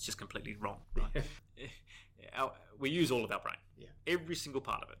 It's just completely wrong, right? We use all of our brain. Yeah. Every single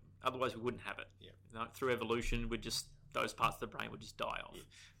part of it. Otherwise, we wouldn't have it. Yeah. Through evolution, those parts of the brain would just die off. Yeah.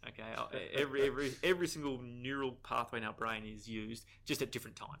 Okay, every single neural pathway in our brain is used just at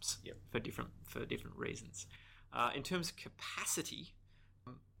different times. Yep. for different reasons. In terms of capacity,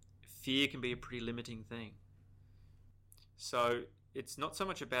 fear can be a pretty limiting thing. So it's not so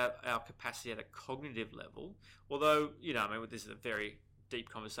much about our capacity at a cognitive level, although this is a very deep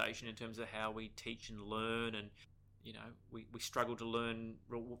conversation in terms of how we teach and learn, and we struggle to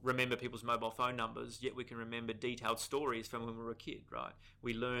remember people's mobile phone numbers, yet we can remember detailed stories from when we were a kid, right?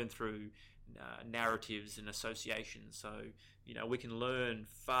 We learn through narratives and associations. So, we can learn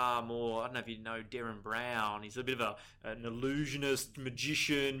far more. I don't know if you know Derren Brown. He's a bit of an illusionist,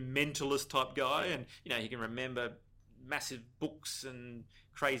 magician, mentalist type guy. And, he can remember massive books and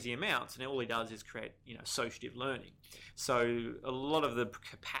crazy amounts, and all he does is create associative learning. So a lot of the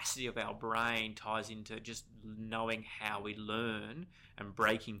capacity of our brain ties into just knowing how we learn and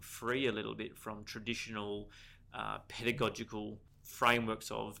breaking free a little bit from traditional pedagogical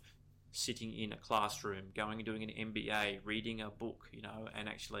frameworks of sitting in a classroom, going and doing an MBA, reading a book, and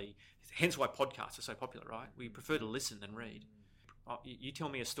actually, hence why podcasts are so popular, right? We prefer to listen than read. You tell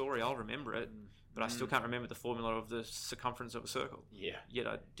me a story, I'll remember it, but I still can't remember the formula of the circumference of a circle. Yeah. Yet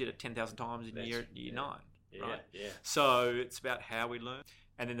I did it 10,000 times in year 9. Right? Yeah. So it's about how we learn,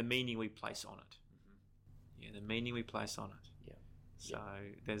 and then the meaning we place on it. Mm-hmm. Yeah, the meaning we place on it. Yeah. So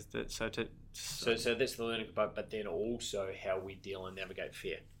there's so that's the learning, but then also how we deal and navigate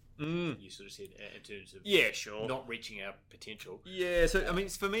fear. You sort of said in terms of not reaching our potential. Yeah. So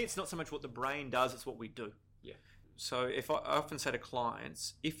for me, it's not so much what the brain does; it's what we do. Yeah. So I often say to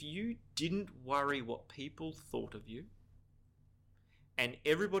clients, if you didn't worry what people thought of you, and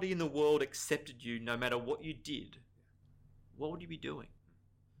everybody in the world accepted you no matter what you did, what would you be doing?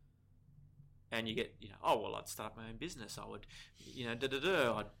 And you get, I'd start my own business. I would,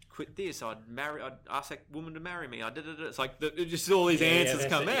 I'd quit this. I'd ask that woman to marry me. It's like just all these answers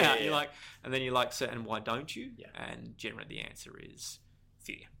come out. Yeah. You're like, and then you're like, so, and why don't you? Yeah. And generally the answer is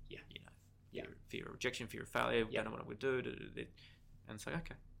fear. Yeah. Fear of rejection, fear of failure. Don't know what I'm going to do. And it's like,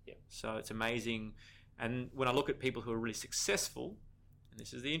 okay. Yeah. So it's amazing. And when I look at people who are really successful, and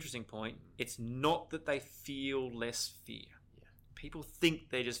this is the interesting point, it's not that they feel less fear. Yeah. People think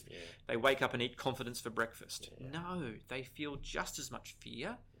they wake up and eat confidence for breakfast. Yeah. No, they feel just as much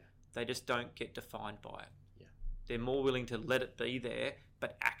fear. Yeah. They just don't get defined by it. Yeah. They're more willing to let it be there,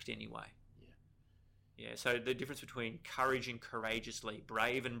 but act anyway. Yeah, so the difference between courage and courageously,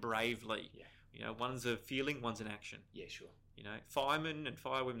 brave and bravely. Yeah. One's a feeling, one's an action. Yeah, sure. Firemen and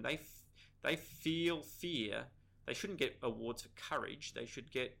firewomen, they feel fear. They shouldn't get awards for courage. They should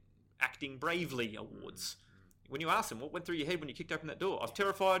get acting bravely awards. when you ask them, what went through your head when you kicked open that door? I was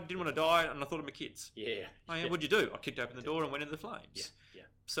terrified, didn't want to die, and I thought of my kids. Yeah. Oh, yeah, what'd you do? I kicked open the door and went into the flames. Yeah. Yeah.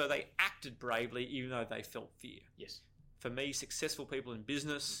 So they acted bravely, even though they felt fear. Yes. For me, successful people in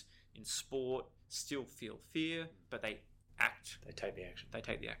business, in sport, still feel fear, but they act. They take the action. They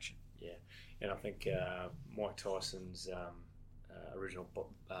take the action. Yeah. And I think Mike Tyson's original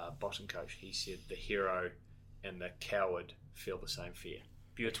boxing coach, he said the hero and the coward feel the same fear.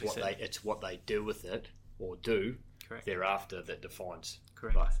 Beautifully said. It's what they do with it or do Correct. thereafter that defines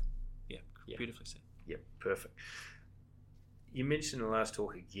Correct. both. Yeah, beautifully said. Yeah, perfect. You mentioned in the last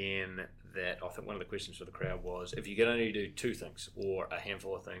talk again that I think one of the questions for the crowd was, if you could only do two things or a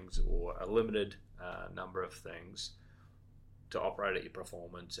handful of things or a limited number of things to operate at your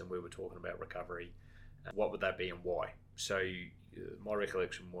performance, and we were talking about recovery, what would that be and why? So my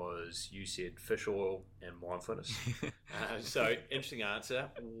recollection was you said fish oil and mindfulness. So interesting answer.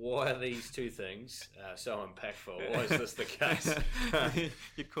 Why are these two things so impactful? Why is this the case?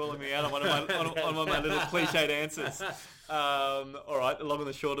 You're calling me out on one of my little cliched answers. All right, the long and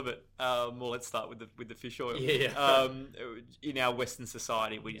the short of it. Well, let's start with the fish oil. Yeah. In our Western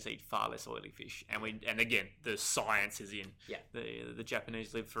society, we just eat far less oily fish, and again, the science is in. Yeah. The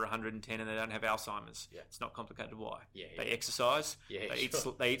Japanese live for 110 and they don't have Alzheimer's. Yeah. It's not complicated. Why? Yeah. They exercise. Yeah.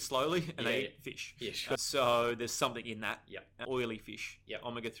 They eat slowly and they eat fish. Yeah. Sure. So there's something in that. Yeah. Oily fish. Yeah.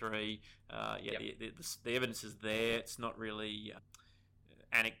 Omega-3. The evidence is there. It's not really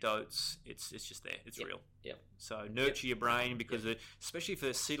anecdotes. It's just there. It's real. Yep. So nurture your brain, because especially for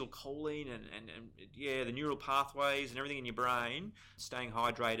acetylcholine and the neural pathways and everything in your brain, staying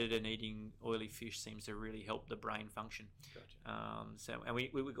hydrated and eating oily fish seems to really help the brain function. Gotcha. And we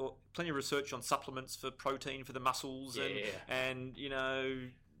got plenty of research on supplements for protein for the muscles and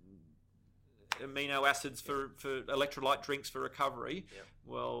amino acids for electrolyte drinks for recovery. Yep.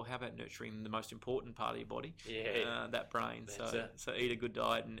 Well, how about nurturing the most important part of your body? That brain. So eat a good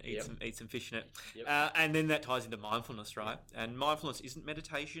diet and eat some fish in it. Yep. And then that ties into mindfulness, right? And mindfulness isn't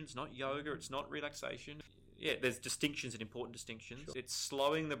meditation. It's not yoga. It's not relaxation. Yeah, there's distinctions and important distinctions. Sure. It's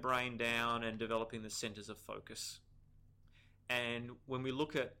slowing the brain down and developing the centers of focus. And when we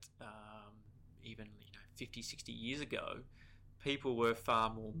look at even 50, 60 years ago, people were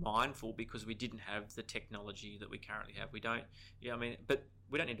far more mindful because we didn't have the technology that we currently have. But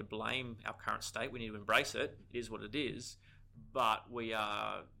we don't need to blame our current state. We need to embrace it. It is what it is. But we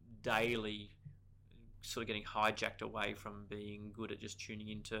are daily sort of getting hijacked away from being good at just tuning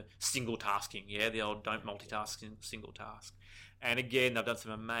into single tasking. Yeah, the old don't multitask, single task. And again, they've done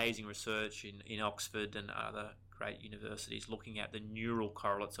some amazing research in Oxford and other great universities looking at the neural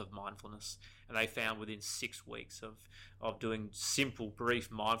correlates of mindfulness, and they found within 6 weeks of doing simple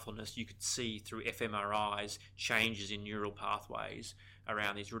brief mindfulness, you could see through fMRIs changes in neural pathways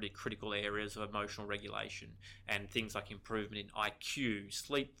around these really critical areas of emotional regulation, and things like improvement in IQ,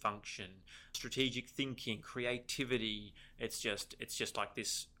 sleep function, strategic thinking, creativity. It's just like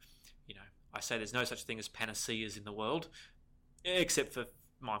this. I say there's no such thing as panaceas in the world except for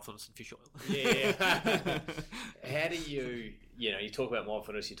mindfulness and fish oil. Yeah. How do you talk about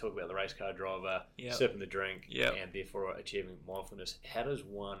mindfulness, you talk about the race car driver, sipping the drink, and therefore achieving mindfulness. How does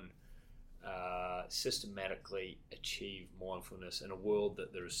one systematically achieve mindfulness in a world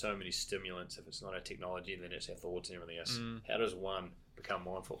that there are so many stimulants? If it's not our technology, then it's our thoughts and everything else. How does one become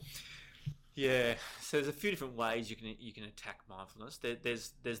mindful? Yeah, so there's a few different ways you can attack mindfulness.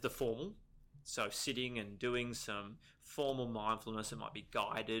 There's the formal. So sitting and doing some formal mindfulness, it might be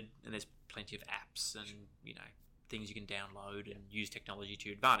guided, and there's plenty of apps and things you can download and use technology to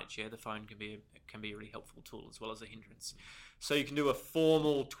your advantage. Yeah, the phone can be a really helpful tool as well as a hindrance. So you can do a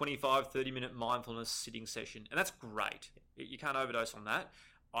formal 25-30 minute mindfulness sitting session, and that's great. You can't overdose on that.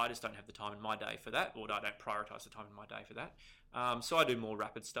 I just don't have the time in my day for that, or I don't prioritize the time in my day for that. So I do more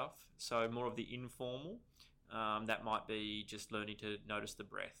rapid stuff. So more of the informal. That might be just learning to notice the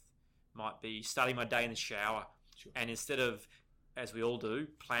breath. Might be starting my day in the shower. Sure. And instead of, as we all do,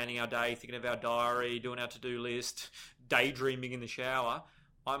 planning our day, thinking of our diary, doing our to-do list, daydreaming in the shower,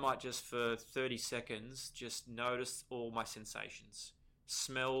 I might just for 30 seconds just notice all my sensations.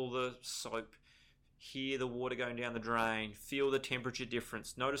 Smell the soap, hear the water going down the drain, feel the temperature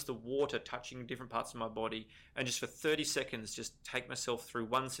difference, notice the water touching different parts of my body, and just for 30 seconds just take myself through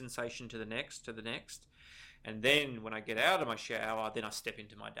one sensation to the next, And then when I get out of my shower, then I step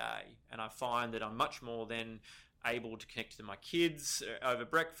into my day. And I find that I'm much more then able to connect to my kids over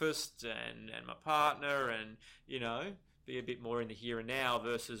breakfast and my partner and, be a bit more in the here and now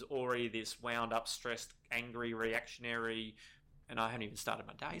versus already this wound up, stressed, angry, reactionary, and I haven't even started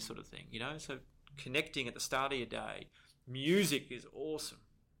my day sort of thing, So connecting at the start of your day. Music is awesome.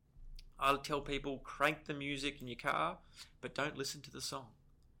 I'll tell people, crank the music in your car, but don't listen to the song.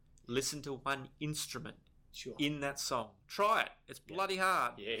 Listen to one instrument in that song. Try it. It's bloody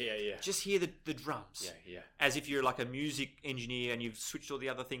hard. Yeah. Just hear the drums. Yeah. As if you're like a music engineer and you've switched all the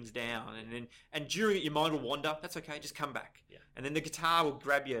other things down. And during it, your mind will wander. That's okay. Just come back. Yeah. And then the guitar will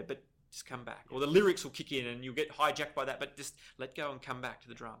grab you, but just come back. Or the lyrics will kick in and you'll get hijacked by that, but just let go and come back to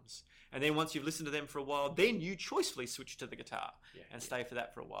the drums. And then once you've listened to them for a while, then you choicefully switch to the guitar and stay for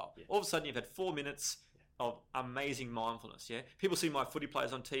that for a while. Yeah. All of a sudden, you've had 4 minutes of amazing mindfulness. Yeah, people see my footy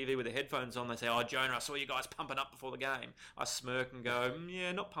players on TV with their headphones on. They say, "Oh, Jonah, I saw you guys pumping up before the game." I smirk and go,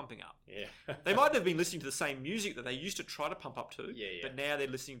 "Yeah, not pumping up." Yeah, they might have been listening to the same music that they used to try to pump up to, yeah. but now they're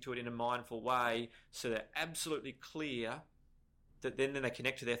listening to it in a mindful way, so they're absolutely clear that then they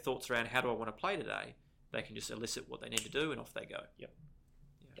connect to their thoughts around how do I want to play today. They can just elicit what they need to do, and off they go. Yep.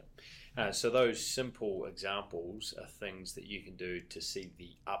 So those simple examples are things that you can do to see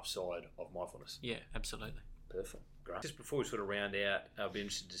the upside of mindfulness. Yeah, absolutely. Perfect. Great. Just before we sort of round out, I'll be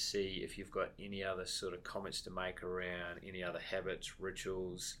interested to see if you've got any other sort of comments to make around any other habits,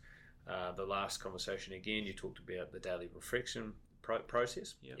 rituals. The last conversation, again, you talked about the daily reflection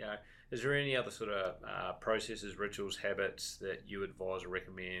process. Yep. You know, is there any other sort of processes, rituals, habits that you advise or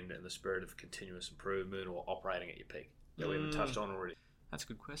recommend in the spirit of continuous improvement or operating at your peak that we haven't touched on already? That's a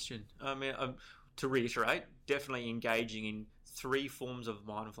good question. I mean, to reiterate, definitely engaging in 3 forms of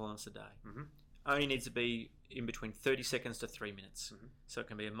mindfulness a day. Mm-hmm. Only needs to be in between 30 seconds to 3 minutes. Mm-hmm. So it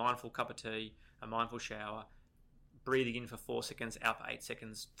can be a mindful cup of tea, a mindful shower, breathing in for 4 seconds, out for 8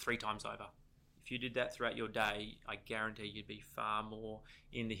 seconds, 3 times over. If you did that throughout your day, I guarantee you'd be far more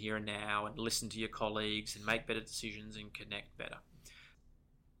in the here and now and listen to your colleagues and make better decisions and connect better.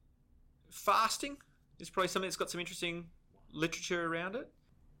 Fasting is probably something that's got some interesting literature around it.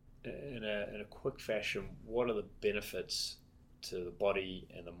 In a quick fashion, what are the benefits to the body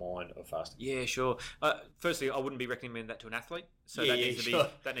and the mind of fasting? Yeah, sure. Firstly, I wouldn't be recommending that to an athlete. So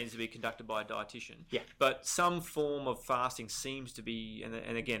that needs to be conducted by a dietitian. Yeah. But some form of fasting seems to be,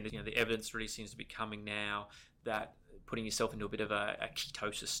 and again, the evidence really seems to be coming now that putting yourself into a bit of a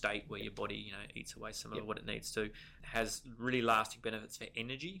ketosis state where your body, eats away some of what it needs to, has really lasting benefits for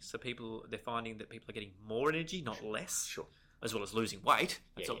energy. So they're finding that people are getting more energy, not less. Sure. As well as losing weight.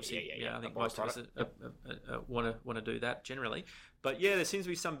 That's I think most of us want to do that generally. But there seems to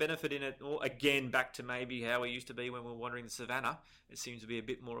be some benefit in it. Or again, back to maybe how we used to be when we were wandering the savannah. It seems to be a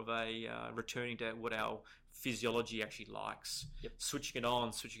bit more of a returning to what our physiology actually likes. Yep. Switching it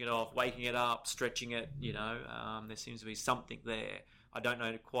on, switching it off, waking it up, stretching it. There seems to be something there. I don't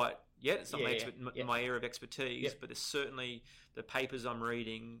know quite yet. It's not my area of expertise, but there's certainly the papers I'm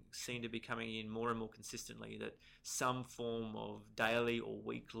reading seem to be coming in more and more consistently that some form of daily or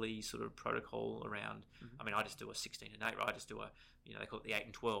weekly sort of protocol around. I mean, I just do a 16 and 8, right? I just do they call it the 8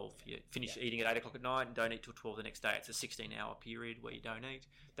 and 12. You finish eating at 8 o'clock at night and don't eat till 12 the next day. It's a 16-hour period where you don't eat.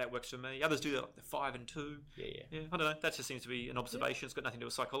 That works for me. Others do that like the 5 and 2. Yeah, I don't know. That just seems to be an observation. It's got nothing to do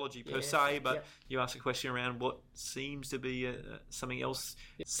with psychology per se, but you ask a question around what seems to be something else,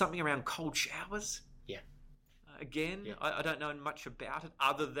 something around cold showers. Again, I don't know much about it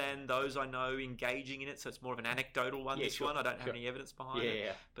other than those I know engaging in it. So it's more of an anecdotal one, one. I don't have any evidence behind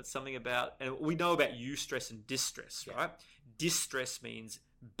it. But something about, and we know about eustress and distress, right? Distress means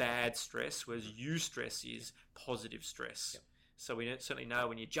bad stress, whereas eustress is positive stress. So we certainly know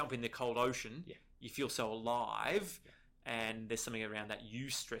when you jump in the cold ocean, you feel so alive. And there's something around that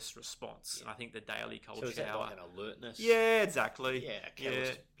eustress response. And I think the daily cold shower. So is that like an alertness? Yeah, exactly. Yeah, a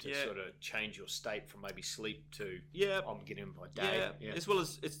catalyst to sort of change your state from maybe sleep to I'm getting in my day. As well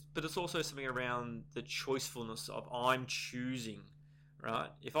as it's also something around the choicefulness of I'm choosing, right?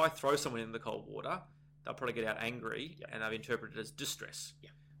 If I throw someone in the cold water, they'll probably get out angry and they've interpreted it as distress.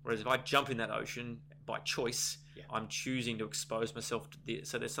 Whereas if I jump in that ocean by choice, I'm choosing to expose myself to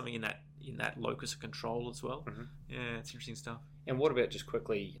so there's something in that locus of control as well. Mm-hmm. Yeah, it's interesting stuff. And what about just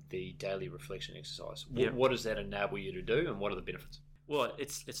quickly the daily reflection exercise? What does that enable you to do, and what are the benefits? Well,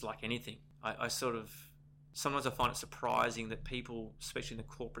 it's like anything. I sort of sometimes I find it surprising that people, especially in the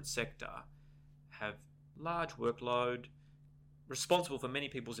corporate sector, have large workload, responsible for many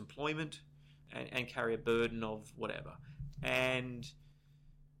people's employment, and carry a burden of whatever. And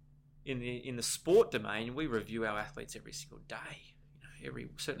in the sport domain, we review our athletes every single day,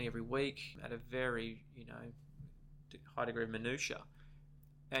 certainly every week at a very high degree of minutia.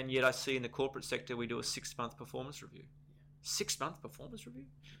 And yet I see in the corporate sector we do a 6-month performance review. 6-month performance review?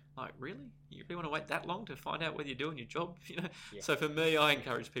 Like, really? You really want to wait that long to find out whether you're doing your job? So for me, I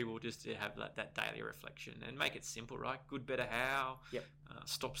encourage people just to have that daily reflection and make it simple, right? Good, better, how?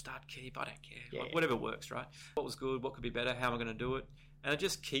 Stop, start, keep. I don't care. Whatever works, right? What was good? What could be better? How am I going to do it? And it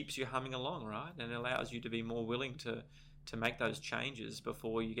just keeps you humming along, right? And it allows you to be more willing to make those changes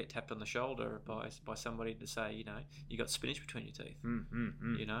before you get tapped on the shoulder by somebody to say, you got spinach between your teeth.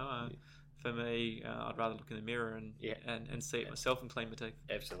 For me, I'd rather look in the mirror and see it myself and clean my teeth.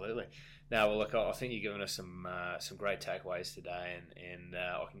 Absolutely. Now, well, look, I think you've given us some great takeaways today, and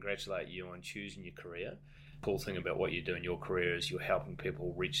I congratulate you on choosing your career. Cool thing about what you do in your career is you're helping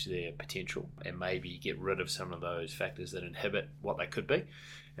people reach their potential and maybe get rid of some of those factors that inhibit what they could be.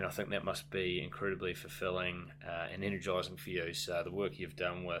 And I think that must be incredibly fulfilling and energizing for you. So the work you've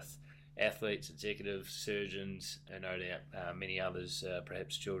done with athletes, executives, surgeons, and no doubt many others,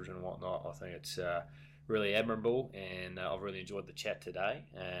 perhaps children and whatnot, I think it's really admirable, and I've really enjoyed the chat today,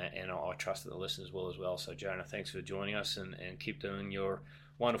 and I trust that the listeners will as well. So Jonah, thanks for joining us, and keep doing your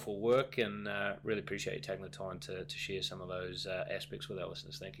wonderful work, and really appreciate you taking the time to share some of those aspects with our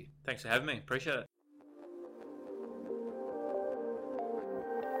listeners. Thank you. Thanks for having me. Appreciate it.